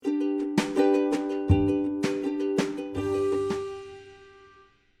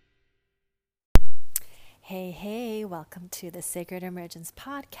Welcome to the Sacred Emergence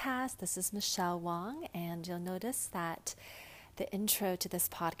podcast. This is Michelle Wong, and you'll notice that the intro to this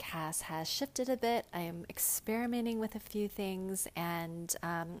podcast has shifted a bit. I am experimenting with a few things, and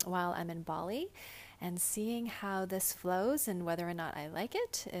while I'm in Bali, and seeing how this flows and whether or not I like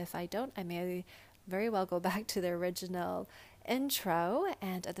it. If I don't, I may very well go back to the original intro.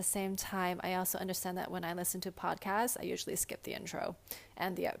 And at the same time, I also understand that when I listen to podcasts, I usually skip the intro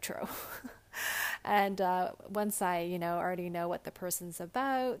and the outro. And once I, already know what the person's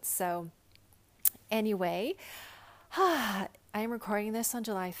about. So anyway, I am recording this on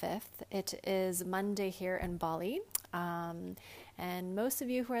July 5th. It is Monday here in Bali. And most of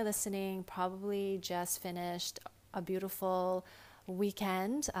you who are listening probably just finished a beautiful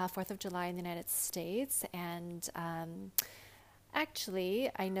weekend, 4th of July in the United States. And actually,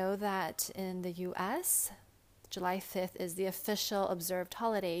 I know that in the US, July 5th is the official observed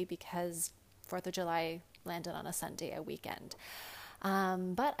holiday because 4th of July landed on a Sunday, a weekend.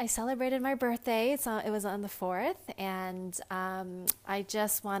 But I celebrated my birthday. It was on the 4th, and I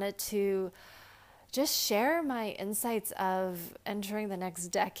just wanted to just share my insights of entering the next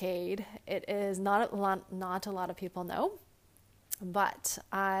decade. It is not a lot of people know, but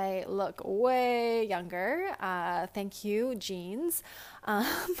I look way younger. Thank you, genes.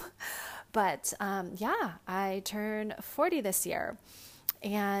 But I turn 40 this year,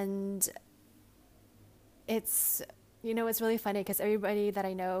 and it's really funny because everybody that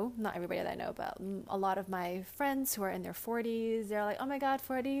I know, not everybody that I know, but a lot of my friends who are in their 40s, they're like, oh my God,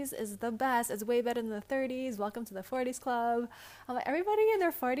 40s is the best. It's way better than the 30s. Welcome to the 40s club. I'm like, everybody in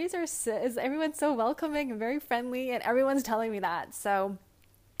their 40s is everyone's so welcoming and very friendly, and everyone's telling me that. So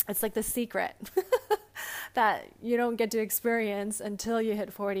it's like the secret that you don't get to experience until you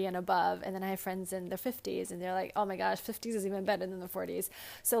hit 40 and above. And then I have friends in their 50s, and they're like, oh my gosh, 50s is even better than the 40s.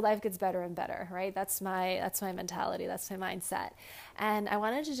 So life gets better and better, right? That's my mentality. That's my mindset. And I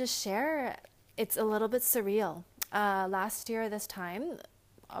wanted to just share, it's a little bit surreal. Last year this time,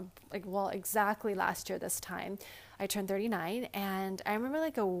 exactly last year this time, I turned 39, and I remember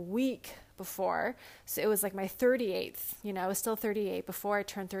like a week before, so it was like my 38th, I was still 38 before I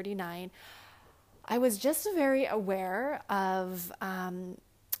turned 39. I was just very aware of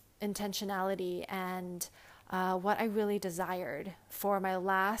intentionality and what I really desired for my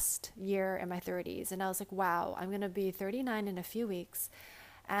last year in my 30s. And I was like, wow, I'm going to be 39 in a few weeks.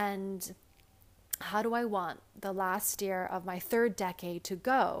 And how do I want the last year of my third decade to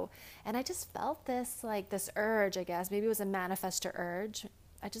go? And I just felt this urge, I guess. Maybe it was a manifestor urge.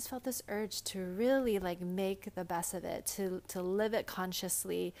 I just felt this urge to really make the best of it, to live it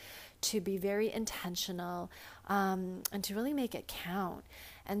consciously, to be very intentional, and to really make it count.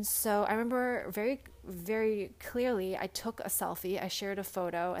 And so I remember very, very clearly, I took a selfie, I shared a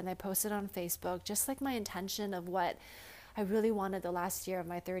photo, and I posted on Facebook, just like my intention of what I really wanted the last year of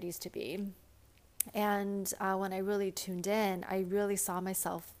my 30s to be. And when I really tuned in, I really saw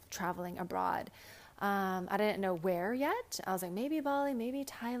myself traveling abroad. I didn't know where yet. I was like, maybe Bali, maybe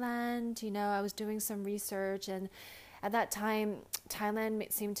Thailand. I was doing some research, and at that time,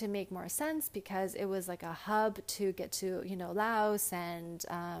 Thailand seemed to make more sense because it was like a hub to get to, Laos and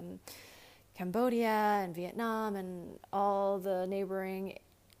Cambodia and Vietnam and all the neighboring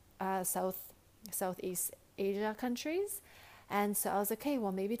Southeast Asia countries. And so I was like, okay,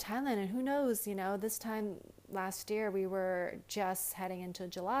 well, maybe Thailand, and who knows, this time last year we were just heading into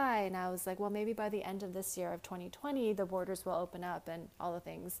July, and I was like, well, maybe by the end of this year of 2020, the borders will open up and all the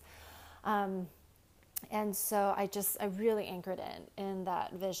things. And so I really anchored in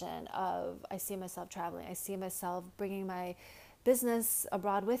that vision of, I see myself traveling. I see myself bringing my business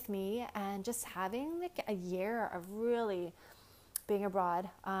abroad with me and just having a year of really being abroad,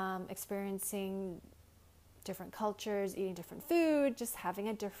 experiencing different cultures, eating different food, just having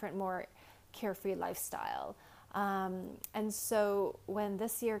a different, more carefree lifestyle. And so when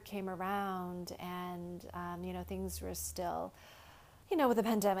this year came around and, things were still, with the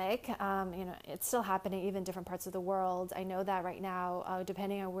pandemic, it's still happening even in different parts of the world. I know that right now,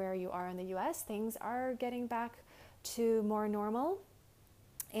 depending on where you are in the US, things are getting back to more normal.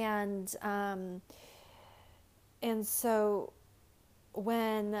 And so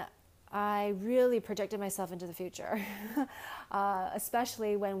when I really projected myself into the future,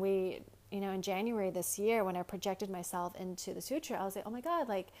 especially when we, in January this year, when I projected myself into the future, I was like, oh my God,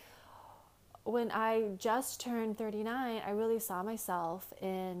 when I just turned 39, I really saw myself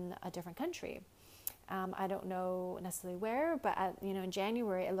in a different country. I don't know necessarily where, but in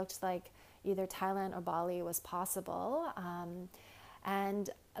January, it looked like either Thailand or Bali was possible. And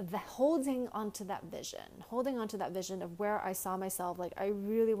holding onto that vision of where I saw myself, I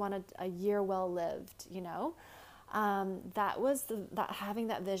really wanted a year well lived, that having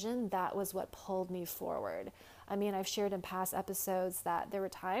that vision, that was what pulled me forward. I mean, I've shared in past episodes that there were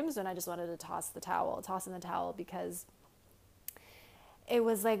times when I just wanted to toss in the towel, because it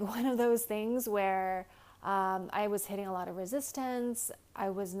was like one of those things where I was hitting a lot of resistance.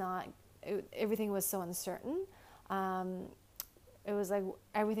 Everything was so uncertain. It was like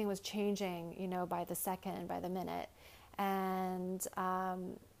everything was changing, by the second, by the minute. And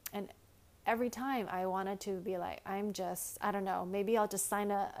every time I wanted to be like, I don't know, maybe I'll just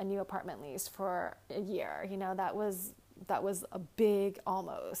sign a new apartment lease for a year. That was a big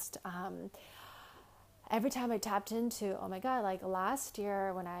almost. Every time I tapped into, oh my God, like last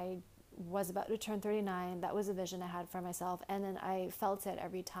year when I was about to turn 39, that was a vision I had for myself. And then I felt it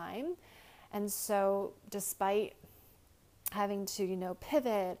every time. And so despite having to,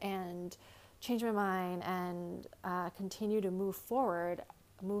 pivot and change my mind and continue to move forward,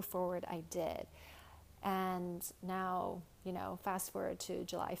 I did. And now, fast forward to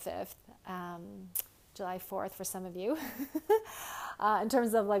July 5th, July 4th for some of you, in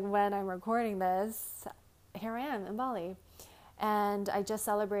terms of like when I'm recording this, here I am in Bali. And I just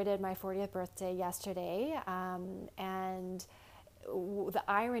celebrated my 40th birthday yesterday. And the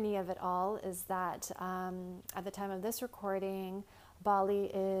irony of it all is that at the time of this recording, Bali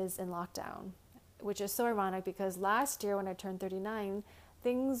is in lockdown, which is so ironic because last year when I turned 39,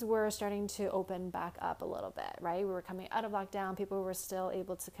 things were starting to open back up a little bit, right? We were coming out of lockdown. People were still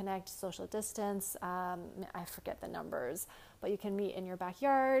able to connect, social distance. I forget the numbers, but you can meet in your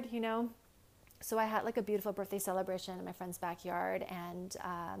backyard, So I had like a beautiful birthday celebration in my friend's backyard and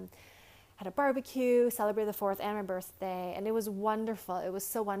had a barbecue, celebrated the 4th and my birthday. And it was wonderful. It was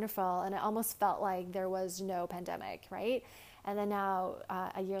so wonderful. And it almost felt like there was no pandemic, right? And then now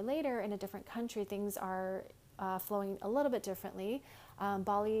a year later in a different country, things are flowing a little bit differently.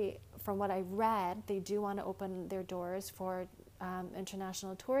 Bali, from what I read, they do want to open their doors for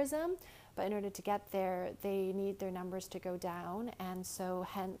international tourism, but in order to get there, they need their numbers to go down, and so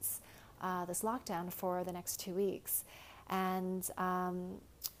hence this lockdown for the next 2 weeks. And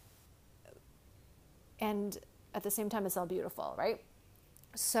at the same time, it's all beautiful, right?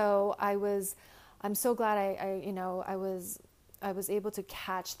 So I'm so glad I was able to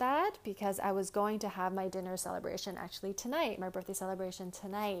catch that, because I was going to have my dinner celebration actually tonight, my birthday celebration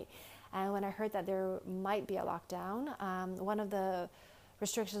tonight. And when I heard that there might be a lockdown, one of the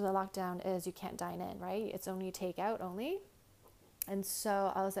restrictions of the lockdown is you can't dine in, right? It's only takeout only. And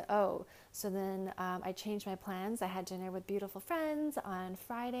so I was like, oh, so then I changed my plans. I had dinner with beautiful friends on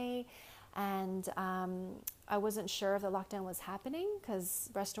Friday, and I wasn't sure if the lockdown was happening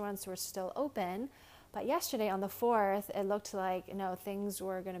because restaurants were still open. But yesterday on the 4th, it looked like, things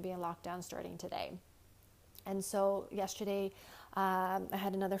were going to be in lockdown starting today. And so yesterday, I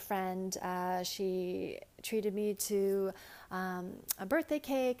had another friend. She treated me to a birthday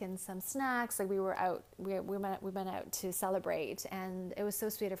cake and some snacks. Like we were out, we went out to celebrate, and it was so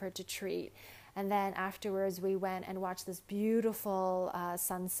sweet of her to treat. And then afterwards, we went and watched this beautiful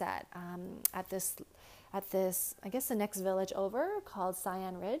sunset at this, I guess the next village over, called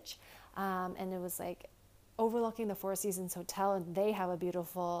Sayan Ridge. And it was like overlooking the Four Seasons Hotel, and they have a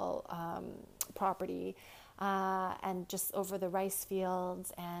beautiful property, and just over the rice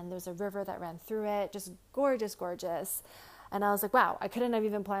fields, and there's a river that ran through it, just gorgeous, gorgeous. And I was like, wow, I couldn't have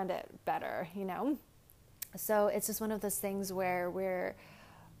even planned it better, So it's just one of those things where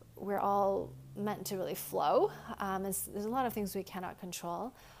we're all meant to really flow. There's a lot of things we cannot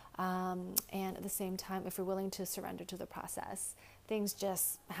control. And at the same time, if we're willing to surrender to the process, things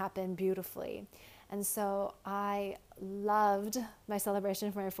just happen beautifully. And so I loved my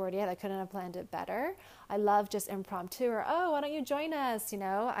celebration for my 40th. I couldn't have planned it better. I love just impromptu, or, oh, why don't you join us?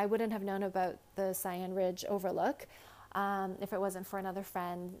 I wouldn't have known about the Sayan Ridge overlook if it wasn't for another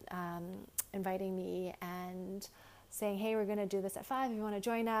friend inviting me and saying, hey, we're going to do this at 5 if you want to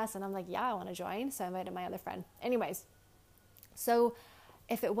join us. And I'm like, yeah, I want to join. So I invited my other friend. Anyways, so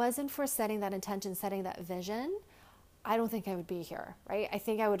if it wasn't for setting that intention, setting that vision, I don't think I would be here, right? I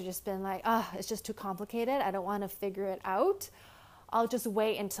think I would have just been like, it's just too complicated. I don't want to figure it out. I'll just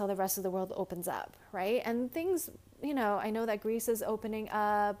wait until the rest of the world opens up, right? And things, I know that Greece is opening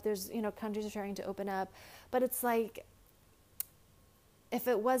up. There's, countries are starting to open up. But it's like, if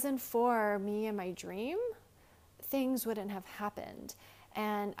it wasn't for me and my dream, things wouldn't have happened.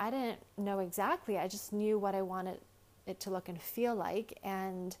 And I didn't know exactly. I just knew what I wanted it to look and feel like.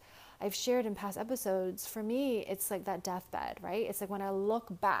 And I've shared in past episodes, for me, it's like that deathbed, right? It's like when I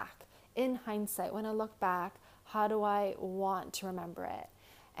look back, in hindsight, when I look back, how do I want to remember it?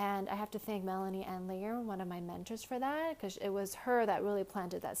 And I have to thank Melanie Ann Lear, one of my mentors, for that, because it was her that really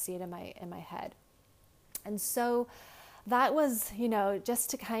planted that seed in my head. And so that was, just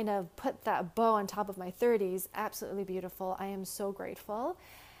to kind of put that bow on top of my 30s, absolutely beautiful. I am so grateful.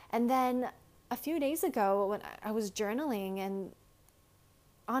 And then a few days ago when I was journaling, and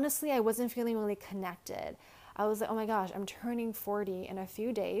honestly, I wasn't feeling really connected. I was like, oh my gosh, I'm turning 40 in a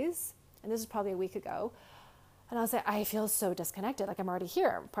few days. And this is probably a week ago. And I was like, I feel so disconnected. Like, I'm already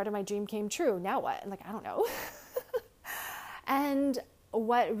here. Part of my dream came true. Now what? And like, I don't know. And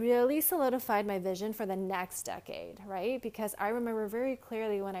what really solidified my vision for the next decade, right? Because I remember very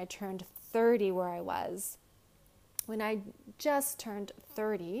clearly when I turned 30 where I was. When I just turned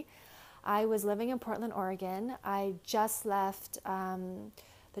 30, I was living in Portland, Oregon. I just left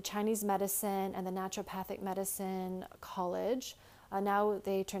the Chinese medicine and the naturopathic medicine college. Now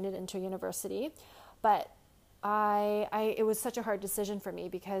they turned it into a university. But it was such a hard decision for me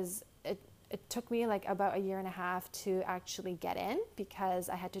because it took me like about a year and a half to actually get in, because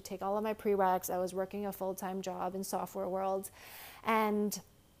I had to take all of my prereqs. I was working a full-time job in software world, and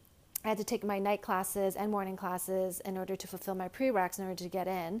I had to take my night classes and morning classes in order to fulfill my prereqs in order to get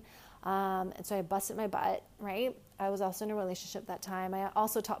in. And so I busted my butt, right? I was also in a relationship that time. I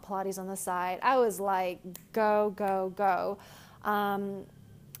also taught Pilates on the side. I was like, go, go, go. And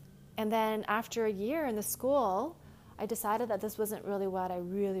then after a year in the school, I decided that this wasn't really what I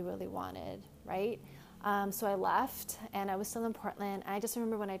really, really wanted, right? So I left, and I was still in Portland. I just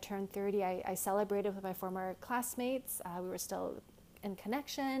remember when I turned 30, I celebrated with my former classmates. We were still in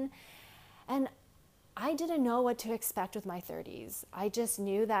connection. And I didn't know what to expect with my 30s. I just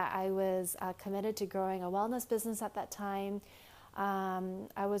knew that I was committed to growing a wellness business at that time.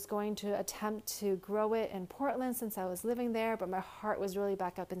 I was going to attempt to grow it in Portland since I was living there, but my heart was really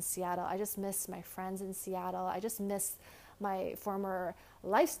back up in Seattle. I just missed my friends in Seattle. I just missed my former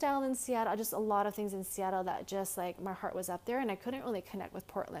lifestyle in Seattle. Just a lot of things in Seattle that just like my heart was up there, and I couldn't really connect with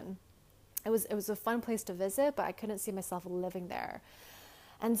Portland. It was a fun place to visit, but I couldn't see myself living there.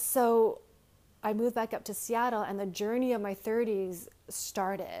 And so I moved back up to Seattle, and the journey of my 30s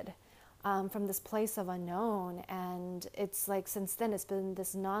started. From this place of unknown. And it's like since then it's been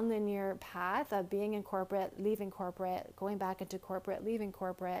this nonlinear path of being in corporate, leaving corporate, going back into corporate, leaving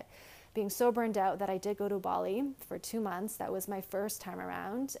corporate, being so burned out that I did go to Bali for 2 months. That was my first time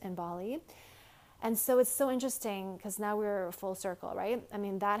around in Bali. And so it's so interesting because now we're full circle, right? I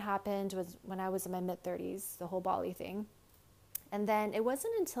mean, that happened was when I was in my mid-30s, the whole Bali thing. And then it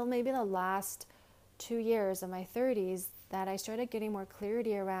wasn't until maybe the last 2 years of my 30s that I started getting more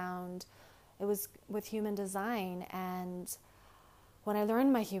clarity around. It was with human design. And when I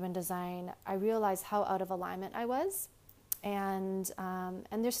learned my human design, I realized how out of alignment I was. And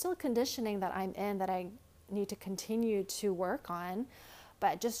there's still conditioning that I'm in that I need to continue to work on.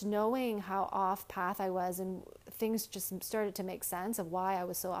 But just knowing how off path I was, and things just started to make sense of why I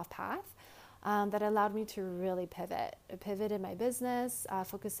was so off path, that allowed me to really pivot. I pivoted my business,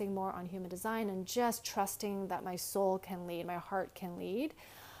 focusing more on human design and just trusting that my soul can lead, my heart can lead,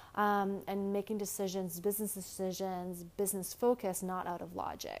 and making decisions, business focus, not out of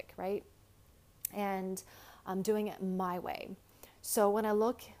logic, right? And doing it my way. So when I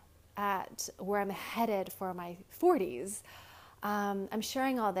look at where I'm headed for my 40s, I'm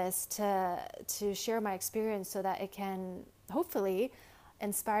sharing all this to share my experience so that it can hopefully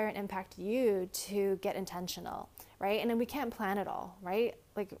inspire and impact you to get intentional, right? And then we can't plan it all, right?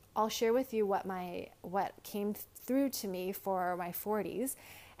 Like I'll share with you what came through to me for my 40s.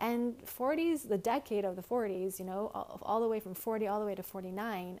 And 40s, the decade of the 40s, all the way from 40 all the way to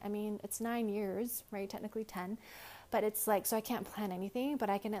 49. I mean, it's 9 years, right? Technically 10. But it's like, so I can't plan anything, but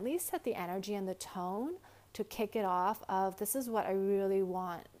I can at least set the energy and the tone to kick it off of this is what I really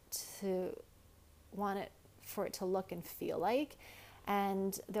want it for it to look and feel like.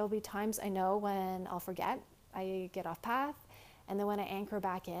 And there'll be times I know when I'll forget, I get off path. And then when I anchor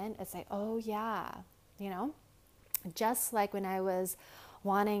back in, it's like, oh yeah, just like when I was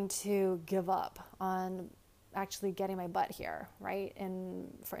wanting to give up on actually getting my butt here, right? And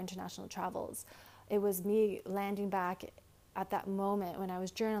for international travels, it was me landing back at that moment when I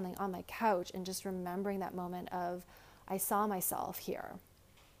was journaling on my couch and just remembering that moment of I saw myself here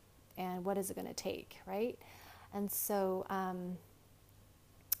and what is it going to take, right? And so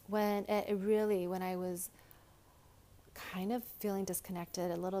when I was kind of feeling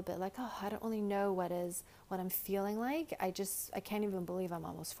disconnected a little bit, like, oh, I don't really know what I'm feeling like. I can't even believe I'm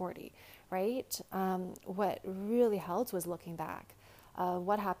almost 40, right? What really helped was looking back.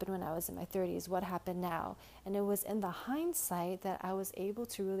 What happened when I was in my 30s? What happened now? And it was in the hindsight that I was able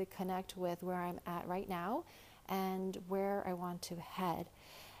to really connect with where I'm at right now and where I want to head.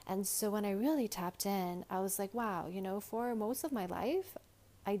 And so when I really tapped in, I was like, wow, for most of my life,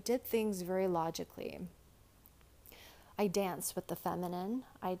 I did things very logically. I dance with the feminine.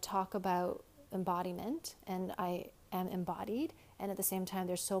 I talk about embodiment, and I am embodied. And at the same time,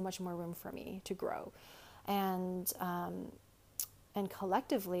 there's so much more room for me to grow. And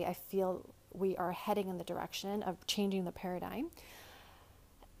collectively, I feel we are heading in the direction of changing the paradigm.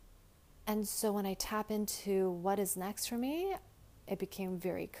 And so when I tap into what is next for me, it became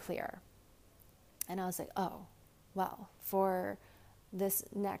very clear. And I was like, oh, well, for this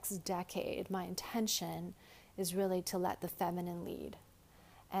next decade, my intention is really to let the feminine lead.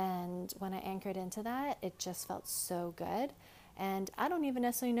 And when I anchored into that, it just felt so good. And I don't even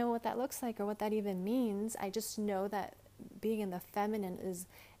necessarily know what that looks like or what that even means. I just know that being in the feminine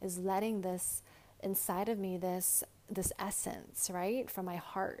is letting this inside of me, this essence, right, from my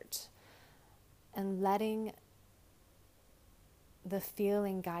heart, and letting the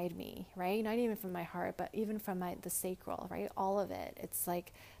feeling guide me, right? Not even from my heart, but even from the sacral, right? All of it. It's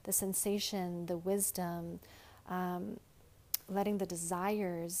like the sensation, the wisdom, letting the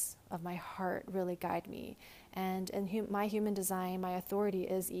desires of my heart really guide me. And in my human design, my authority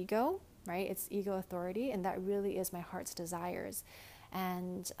is ego, right? It's ego authority, and that really is my heart's desires.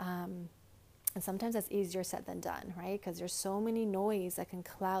 And sometimes that's easier said than done, right? Because there's so many noise that can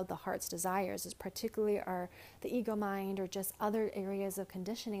cloud the heart's desires, particularly the ego mind or just other areas of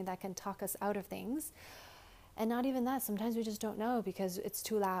conditioning that can talk us out of things. And not even that, sometimes we just don't know because it's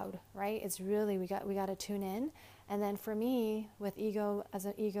too loud, right? It's really, we got to tune in. And then for me, with ego, as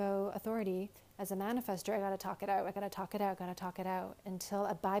an ego authority, as a manifestor, I got to talk it out until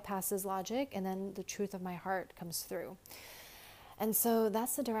it bypasses logic, and then the truth of my heart comes through. And so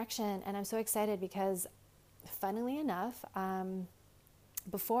that's the direction, and I'm so excited because, funnily enough,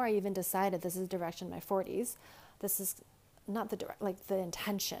 before I even decided this is the direction in my 40s, this is not the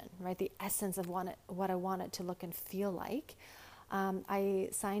intention, right? The essence of what I want it to look and feel like. I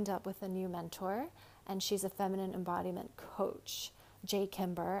signed up with a new mentor, and she's a feminine embodiment coach, Jay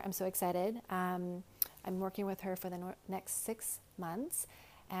Kimber. I'm so excited. I'm working with her for the next 6 months,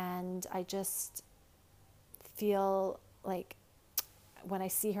 and I just feel like when I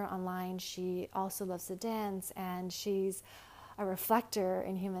see her online, she also loves to dance, and she's a reflector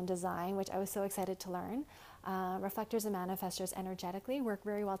in human design, which I was so excited to learn. Reflectors and manifestors energetically work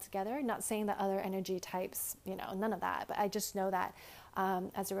very well together. Not saying that other energy types, none of that, but I just know that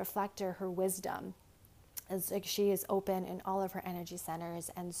as a reflector, her wisdom is like she is open in all of her energy centers.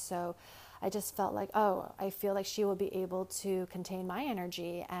 And so I just felt like, I feel like she will be able to contain my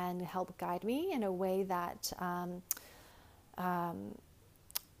energy and help guide me in a way that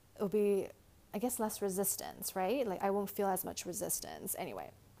it'll be, I guess, less resistance, right? Like I won't feel as much resistance anyway.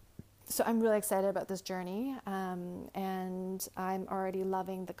 So I'm really excited about this journey, and I'm already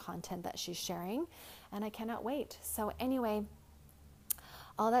loving the content that she's sharing, and I cannot wait. So anyway,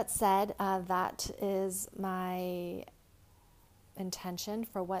 all that said, that is my intention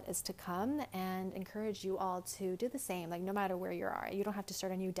for what is to come, and encourage you all to do the same. Like no matter where you are, you don't have to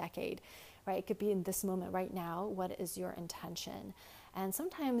start a new decade, right? It could be in this moment right now. What is your intention? And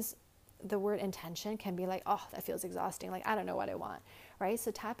sometimes the word intention can be like, oh, that feels exhausting. Like, I don't know what I want, right? So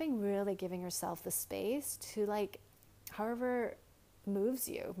tapping, really giving yourself the space to like, however moves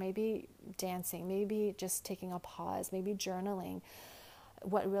you, maybe dancing, maybe just taking a pause, maybe journaling.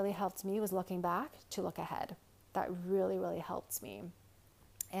 What really helped me was looking back to look ahead. That really, really helped me.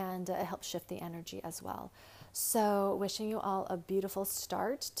 And it helped shift the energy as well. So wishing you all a beautiful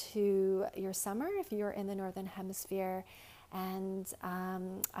start to your summer if you're in the Northern Hemisphere. And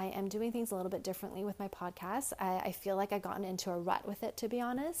I am doing things a little bit differently with my podcast. I feel like I've gotten into a rut with it, to be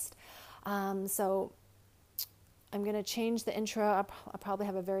honest. So I'm going to change the intro. I'll probably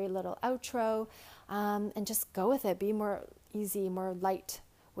have a very little outro, and just go with it. Be more easy, more light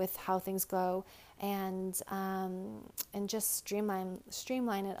with how things go, and just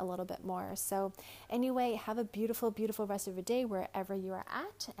streamline it a little bit more. So anyway, have a beautiful, beautiful rest of your day wherever you are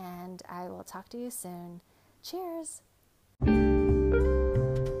at, and I will talk to you soon. Cheers.